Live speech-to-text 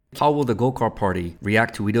How will the Golkar party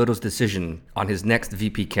react to Widodo's decision on his next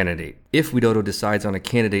VP candidate? If Widodo decides on a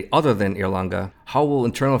candidate other than Erlangga, how will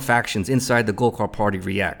internal factions inside the Golkar party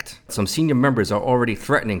react? Some senior members are already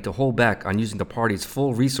threatening to hold back on using the party's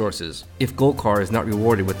full resources if Golkar is not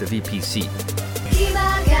rewarded with the VP seat.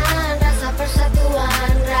 Kibarkan rasa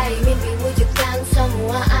persatuan, raih mimpi wujudkan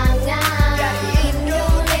semua angan. Dari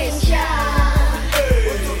Indonesia,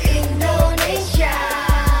 untuk Indonesia.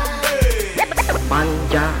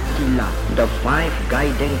 Pancasila, the 5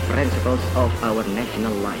 guiding principles of our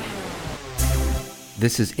national life.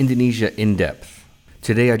 This is Indonesia in depth.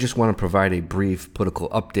 Today I just want to provide a brief political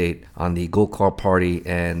update on the Golkar party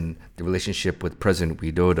and the relationship with President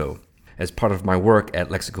Widodo. As part of my work at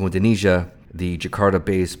Lexico Indonesia, the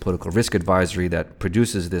Jakarta-based political risk advisory that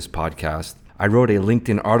produces this podcast, I wrote a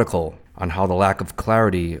LinkedIn article on how the lack of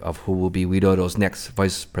clarity of who will be Widodo's next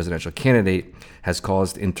vice presidential candidate has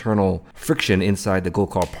caused internal friction inside the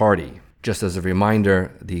Golkar party. Just as a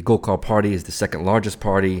reminder, the Golkar party is the second largest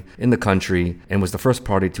party in the country and was the first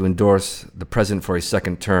party to endorse the president for a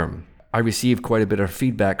second term. I received quite a bit of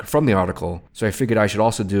feedback from the article, so I figured I should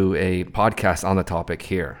also do a podcast on the topic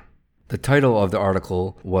here. The title of the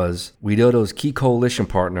article was Widodo's Key Coalition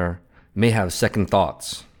Partner May Have Second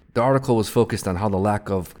Thoughts. The article was focused on how the lack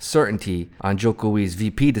of certainty on Jokowi's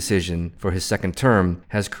VP decision for his second term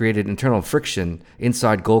has created internal friction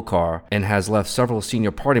inside Golkar and has left several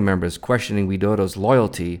senior party members questioning Widodo's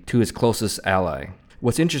loyalty to his closest ally.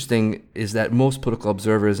 What's interesting is that most political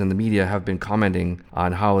observers and the media have been commenting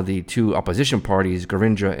on how the two opposition parties,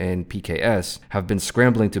 Gerindra and PKS, have been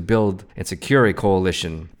scrambling to build and secure a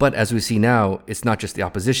coalition. But as we see now, it's not just the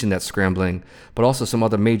opposition that's scrambling, but also some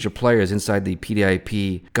other major players inside the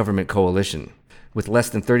PDIP government coalition. With less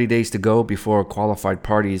than 30 days to go before qualified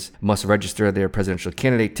parties must register their presidential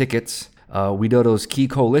candidate tickets, Widodo's key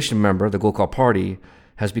coalition member, the Golkar party,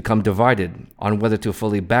 has become divided on whether to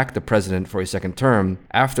fully back the president for a second term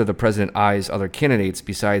after the president eyes other candidates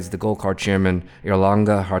besides the Golkar chairman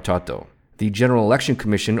Erlangga Hartarto. The General Election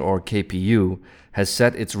Commission, or KPU, has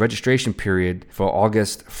set its registration period for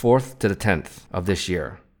August 4th to the 10th of this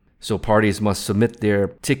year. So parties must submit their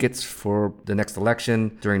tickets for the next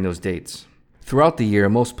election during those dates. Throughout the year,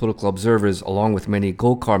 most political observers, along with many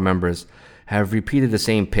Golkar members, have repeated the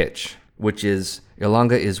same pitch, which is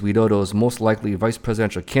Erlangga is Widodo's most likely vice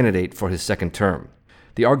presidential candidate for his second term.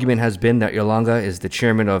 The argument has been that Erlangga is the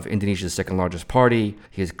chairman of Indonesia's second largest party,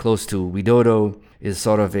 he is close to Widodo, is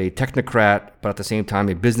sort of a technocrat, but at the same time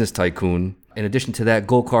a business tycoon. In addition to that,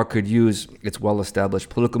 Golkar could use its well-established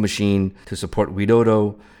political machine to support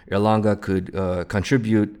Widodo. Erlangga could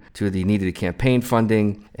contribute to the needed campaign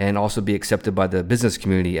funding and also be accepted by the business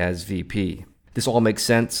community as VP. This all makes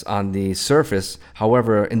sense on the surface.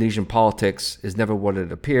 However, Indonesian politics is never what it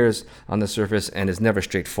appears on the surface and is never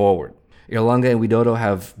straightforward. Erlangga and Widodo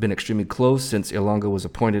have been extremely close since Erlangga was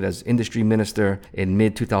appointed as industry minister in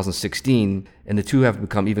mid-2016, and the two have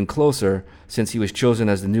become even closer since he was chosen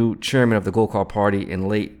as the new chairman of the Golkar party in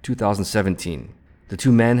late 2017. The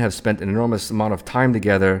two men have spent an enormous amount of time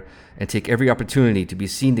together and take every opportunity to be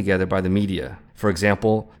seen together by the media. For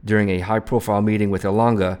example, during a high-profile meeting with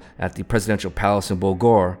Erlangga at the presidential palace in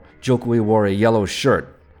Bogor, Jokowi wore a yellow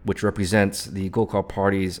shirt, which represents the Golkar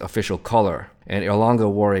party's official color, and Erlangga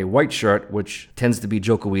wore a white shirt, which tends to be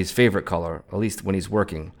Jokowi's favorite color, at least when he's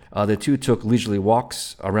working. The two took leisurely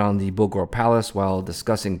walks around the Bogor Palace while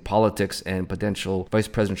discussing politics and potential vice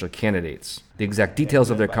presidential candidates. The exact details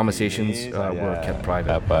of their conversations were kept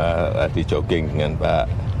private. Di jogging dengan Pak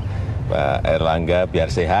Erlangga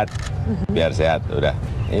biar sehat, udah.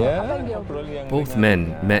 Both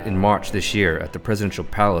men met in March this year at the presidential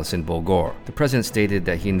palace in Bogor. The president stated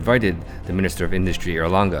that he invited the Minister of Industry,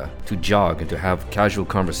 Erlangga, to jog and to have casual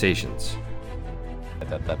conversations.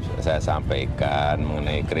 Tetap saya sampaikan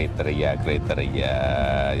mengenai kriteria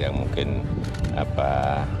yang mungkin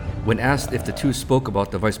When asked if the two spoke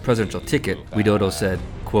about the vice presidential ticket, Widodo said,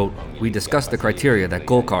 quote, "We discussed the criteria that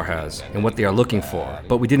Golkar has and what they are looking for,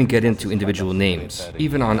 but we didn't get into individual names.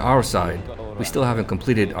 Even on our side, we still haven't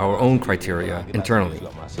completed our own criteria internally."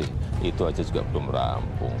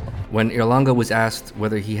 When Erlangga was asked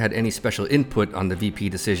whether he had any special input on the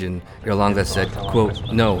VP decision, Erlangga said, quote,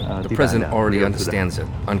 "No, the president already understands it,"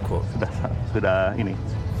 unquote.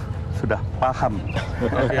 Sudah paham.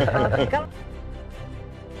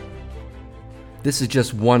 This is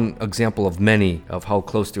just one example of many of how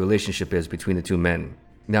close the relationship is between the two men.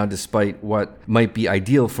 Now, despite what might be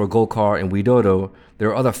ideal for Golkar and Widodo, there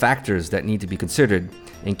are other factors that need to be considered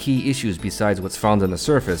and key issues besides what's found on the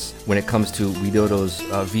surface when it comes to Widodo's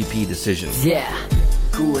VP decision. Yeah,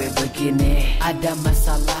 gue begini, ada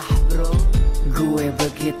masalah bro. Gue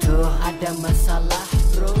begitu, Ada masalah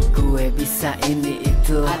bro, gue bisa ini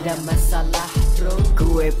itu. Ada masalah bro,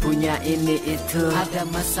 gue punya ini itu. Ada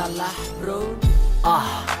masalah bro.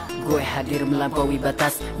 Gue hadir melampaui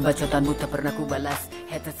batas, bacotanmu tak pernah ku balas.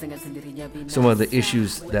 Haters dengan sendirinya binas. Some of the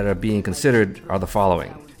issues that are being considered are the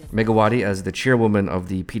following. Megawati, as the chairwoman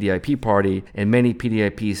of the PDIP party, and many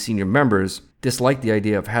PDIP senior members dislike the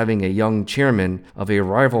idea of having a young chairman of a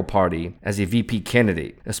rival party as a VP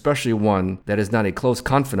candidate, especially one that is not a close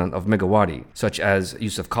confidant of Megawati, such as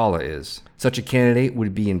Yusuf Kala is. Such a candidate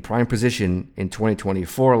would be in prime position in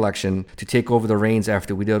 2024 election to take over the reins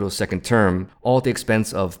after Widodo's second term, all at the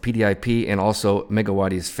expense of PDIP and also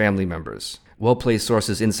Megawati's family members. Well-placed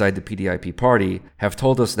sources inside the PDIP party have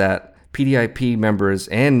told us that PDIP members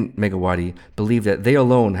and Megawati believe that they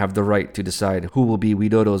alone have the right to decide who will be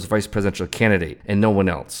Widodo's vice presidential candidate and no one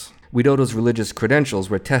else. Widodo's religious credentials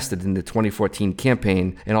were tested in the 2014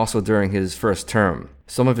 campaign and also during his first term.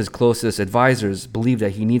 Some of his closest advisors believe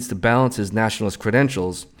that he needs to balance his nationalist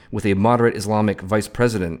credentials with a moderate Islamic vice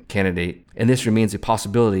president candidate, and this remains a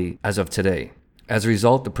possibility as of today. As a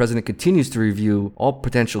result, the president continues to review all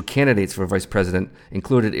potential candidates for vice president,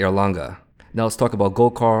 including Erlangga. Now let's talk about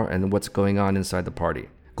Golkar and what's going on inside the party.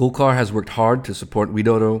 Golkar has worked hard to support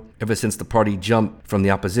Widodo ever since the party jumped from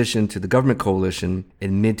the opposition to the government coalition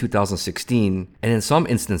in mid-2016, and in some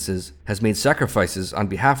instances has made sacrifices on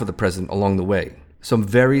behalf of the president along the way. Some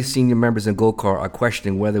very senior members in Golkar are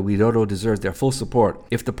questioning whether Widodo deserves their full support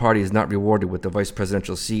if the party is not rewarded with the vice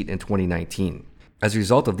presidential seat in 2019. As a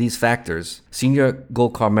result of these factors, senior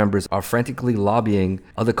Golkar members are frantically lobbying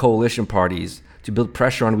other coalition parties to build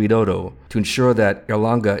pressure on Widodo to ensure that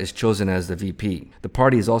Erlangga is chosen as the VP. The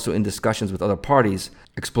party is also in discussions with other parties,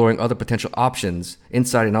 exploring other potential options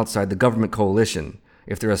inside and outside the government coalition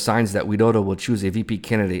if there are signs that Widodo will choose a VP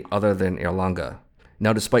candidate other than Erlangga.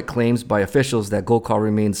 Now, despite claims by officials that Golkar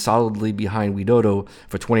remains solidly behind Widodo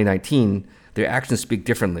for 2019, their actions speak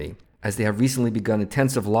differently, as they have recently begun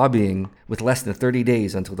intensive lobbying with less than 30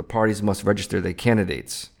 days until the parties must register their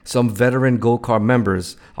candidates. Some veteran Golkar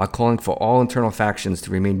members are calling for all internal factions to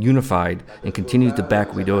remain unified and continue to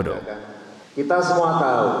back Widodo. Kita semua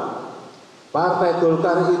tahu, Partai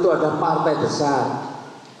Golkar itu adalah partai besar.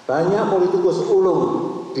 Banyak politikus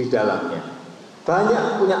ulung di dalamnya.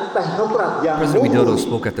 President Widodo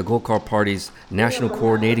spoke at the Golkar Party's National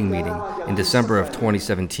Coordinating Meeting in December of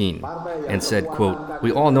 2017 and said, quote, "We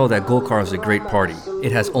all know that Golkar is a great party.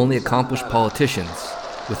 It has only accomplished politicians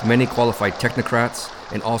with many qualified technocrats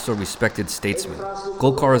and also respected statesmen.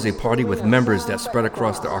 Golkar is a party with members that spread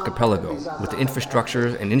across the archipelago, with the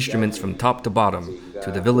infrastructure and instruments from top to bottom,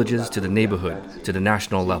 to the villages, to the neighborhood, to the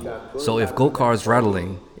national level. So if Golkar is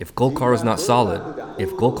rattling, if Golkar is not solid,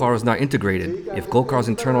 if Golkar is not integrated, if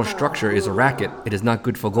Golkar's internal structure is a racket, it is not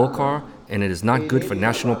good for Golkar and it is not good for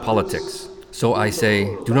national politics. So I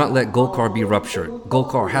say, do not let Golkar be ruptured.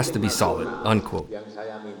 Golkar has to be solid," unquote.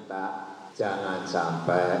 Jangan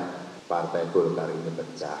sampai Partai Golkar ini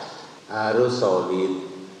pecah. Harus solid,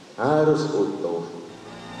 harus utuh.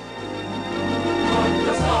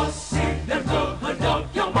 Kontestasi dan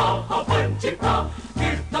kehendak yang Maha Pencipta,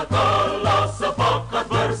 kita telah sepakat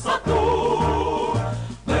bersatu.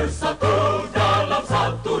 Bersatu dalam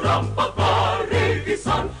satu rampak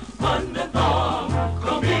barisan menentang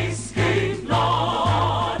kemiskinan.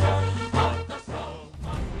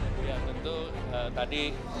 Ya tentu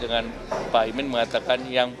tadi dengan Pak Imin mengatakan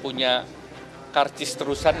yang punya karcis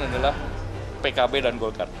terusan adalah PKB dan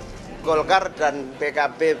Golkar. Golkar dan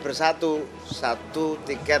PKB bersatu, satu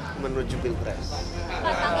tiket menuju Pilpres.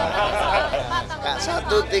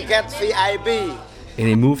 Satu tiket VIP. In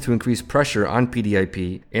a move to increase pressure on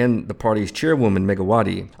PDIP and the party's chairwoman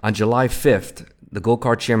Megawati, on July 5th, the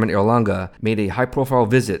Golkar chairman Erlangga made a high-profile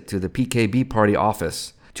visit to the PKB party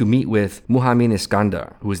office to meet with Muhammad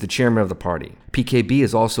Iskandar, who is the chairman of the party. PKB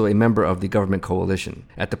is also a member of the government coalition.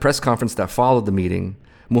 At the press conference that followed the meeting,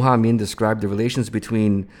 Muhammad described the relations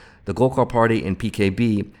between the Golkar party and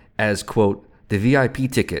PKB as, quote, "the VIP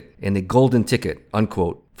ticket and the golden ticket,"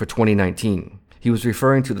 unquote, for 2019. He was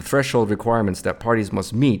referring to the threshold requirements that parties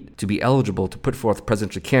must meet to be eligible to put forth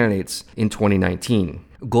presidential candidates in 2019.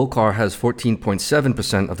 Golkar has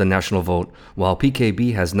 14.7% of the national vote, while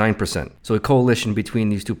PKB has 9%. So a coalition between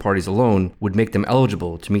these two parties alone would make them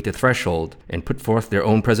eligible to meet the threshold and put forth their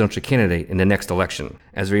own presidential candidate in the next election.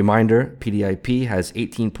 As a reminder, PDIP has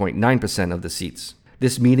 18.9% of the seats.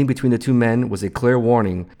 This meeting between the two men was a clear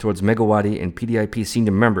warning towards Megawati and PDIP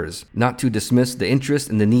senior members not to dismiss the interests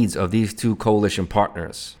and the needs of these two coalition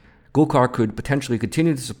partners. Golkar could potentially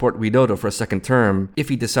continue to support Widodo for a second term if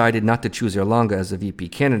he decided not to choose Erlangga as a VP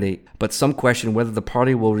candidate, but some question whether the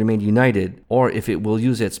party will remain united or if it will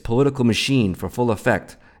use its political machine for full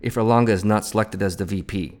effect if Erlangga is not selected as the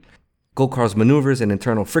VP. Golkar's maneuvers and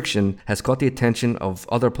internal friction has caught the attention of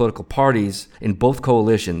other political parties in both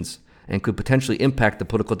coalitions and could potentially impact the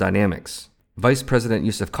political dynamics. Vice President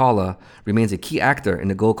Yusuf Kalla remains a key actor in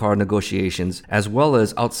the Golkar negotiations as well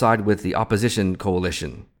as outside with the opposition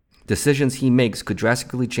coalition. Decisions he makes could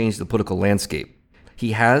drastically change the political landscape.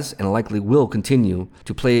 He has and likely will continue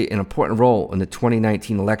to play an important role in the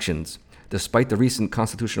 2019 elections, despite the recent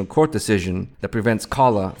Constitutional Court decision that prevents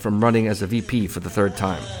Kalla from running as a VP for the third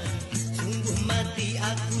time.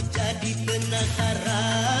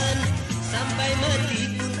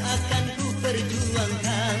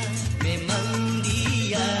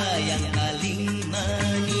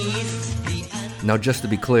 Now, just to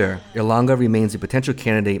be clear, Erlangga remains a potential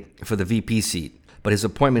candidate for the VP seat, but his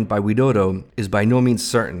appointment by Widodo is by no means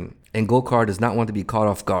certain, and Golkar does not want to be caught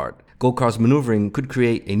off guard. Golkar's maneuvering could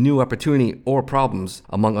create a new opportunity or problems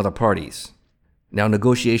among other parties. Now,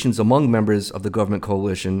 negotiations among members of the government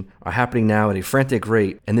coalition are happening now at a frantic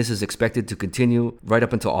rate, and this is expected to continue right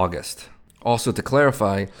up until August. Also, to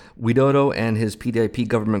clarify, Widodo and his PDIP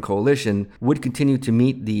government coalition would continue to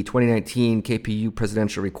meet the 2019 KPU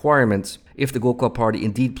presidential requirements if the Golkar party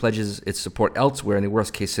indeed pledges its support elsewhere in the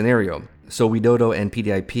worst-case scenario. So Widodo and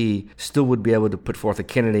PDIP still would be able to put forth a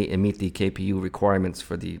candidate and meet the KPU requirements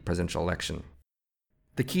for the presidential election.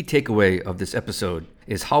 The key takeaway of this episode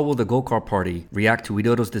is how will the Golkar party react to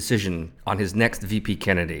Widodo's decision on his next VP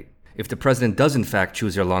candidate? If the president does in fact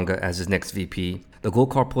choose Erlangga as his next VP, the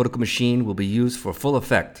Golkar political machine will be used for full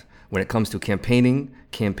effect when it comes to campaigning,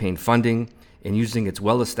 campaign funding, and using its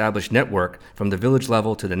well-established network from the village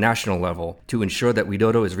level to the national level to ensure that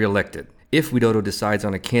Widodo is re-elected. If Widodo decides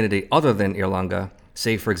on a candidate other than Erlangga,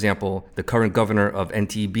 say for example the current governor of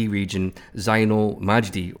NTB region, Zainul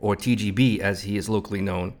Majdi, or TGB as he is locally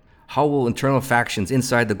known, how will internal factions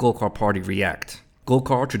inside the Golkar party react?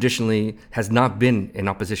 Golkar traditionally has not been an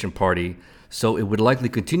opposition party, so it would likely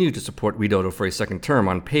continue to support Widodo for a second term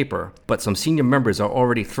on paper, but some senior members are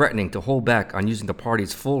already threatening to hold back on using the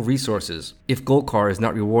party's full resources if Golkar is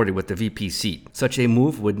not rewarded with the VP seat. Such a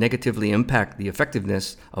move would negatively impact the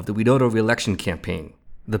effectiveness of the Widodo re-election campaign.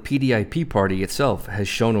 The PDIP party itself has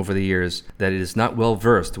shown over the years that it is not well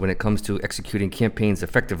versed when it comes to executing campaigns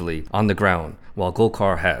effectively on the ground, while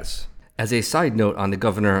Golkar has. As a side note on the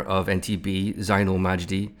governor of NTB, Zainul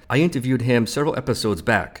Majdi, I interviewed him several episodes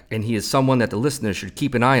back, and he is someone that the listeners should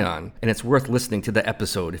keep an eye on, and it's worth listening to the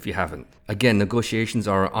episode if you haven't. Again, negotiations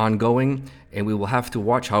are ongoing, and we will have to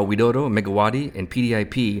watch how Widodo, Megawati, and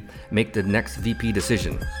PDIP make the next VP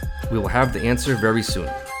decision. We will have the answer very soon.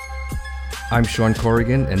 I'm Sean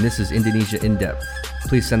Corrigan, and this is Indonesia In Depth.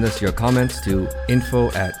 Please send us your comments to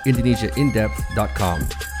info@indonesiaindepth.com.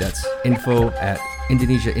 That's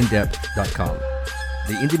info@indonesiaindepth.com.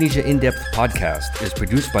 The Indonesia In Depth podcast is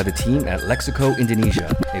produced by the team at Lexico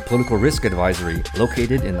Indonesia, a political risk advisory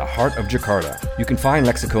located in the heart of Jakarta. You can find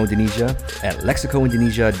Lexico Indonesia at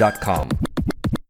lexicoindonesia.com.